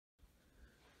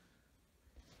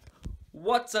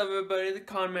What's up, everybody? The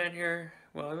Con Man here.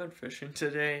 Well, I went fishing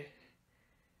today.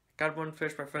 Got one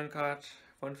fish my friend caught.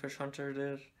 One fish Hunter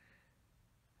did.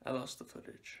 I lost the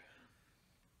footage.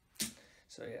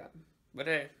 So yeah. But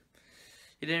hey,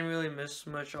 he didn't really miss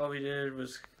much. All we did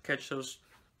was catch those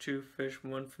two fish,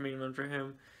 one for me and one for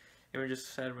him. And we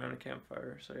just sat around a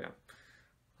campfire. So yeah.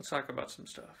 Let's talk about some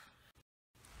stuff.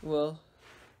 Well,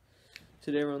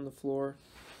 today we're on the floor.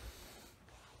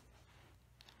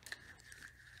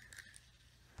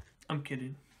 I'm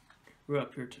kidding. We're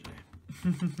up here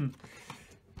today.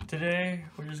 Today,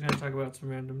 we're just going to talk about some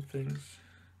random things.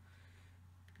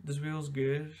 This wheel's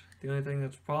good. The only thing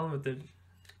that's a problem with it,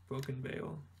 broken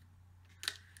bail.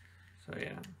 So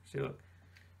yeah, see, look.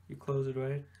 You close it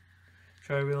right.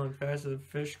 Try reeling fast, the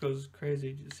fish goes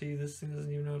crazy. You see, this thing doesn't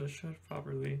even know how to shut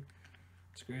properly.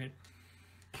 It's great.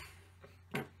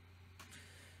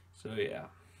 So yeah.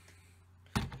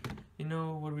 You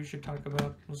know what we should talk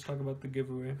about? Let's talk about the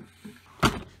giveaway.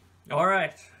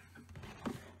 Alright.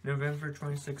 November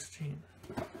 2016.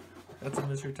 That's a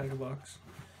mystery tackle box.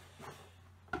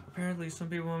 Apparently some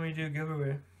people want me to do a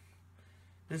giveaway.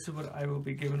 This is what I will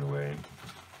be giving away.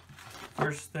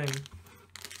 First thing.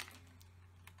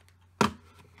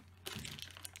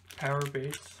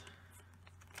 Powerbait.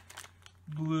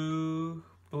 Blue,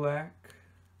 black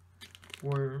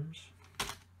worms.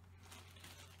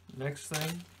 Next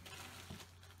thing.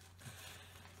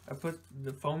 I put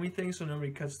the foamy thing so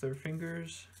nobody cuts their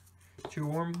fingers. 2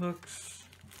 worm hooks.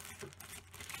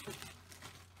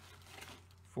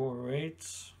 4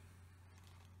 weights.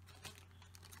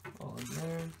 All in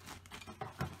there.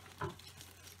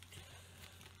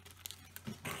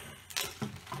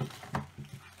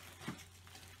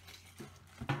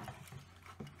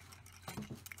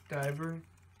 Diver.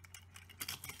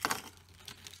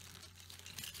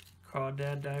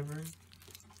 Crawdad diver.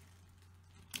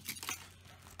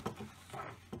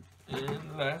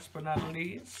 And last but not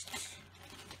least,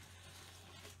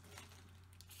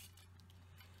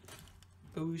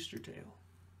 a oyster tail.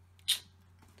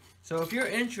 So if you're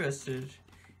interested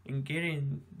in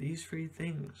getting these free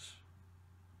things,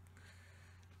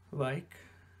 like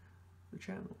the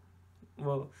channel.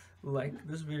 Well, like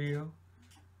this video,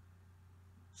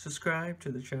 subscribe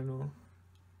to the channel,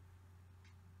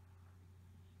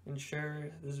 and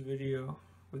share this video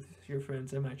with your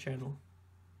friends and my channel.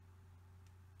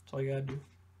 That's all you gotta do.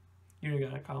 You don't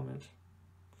gotta comment.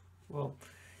 Well,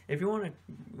 if you wanna,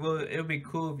 well, it would be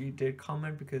cool if you did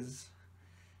comment, because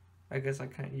I guess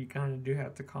you kind of do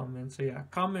have to comment. So yeah,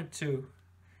 comment too,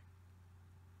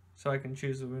 so I can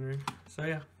choose the winner. So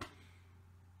yeah,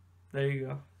 there you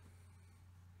go.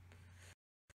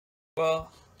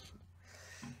 Well,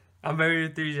 I'm very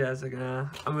enthusiastic now.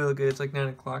 I'm really good. It's like 9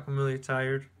 o'clock. I'm really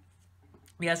tired.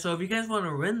 Yeah, so if you guys want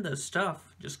to win this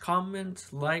stuff, just comment,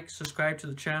 like, subscribe to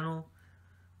the channel.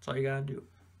 That's all you gotta do.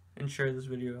 And share this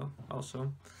video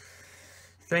also.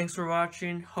 Thanks for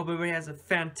watching. Hope everybody has a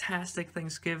fantastic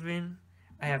Thanksgiving.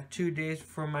 I have 2 days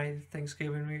before my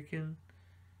Thanksgiving weekend.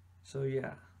 So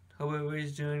yeah, hope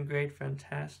everybody's doing great,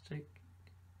 fantastic.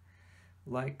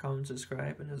 Like, comment,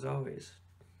 subscribe, and as always,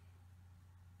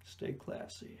 stay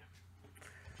classy.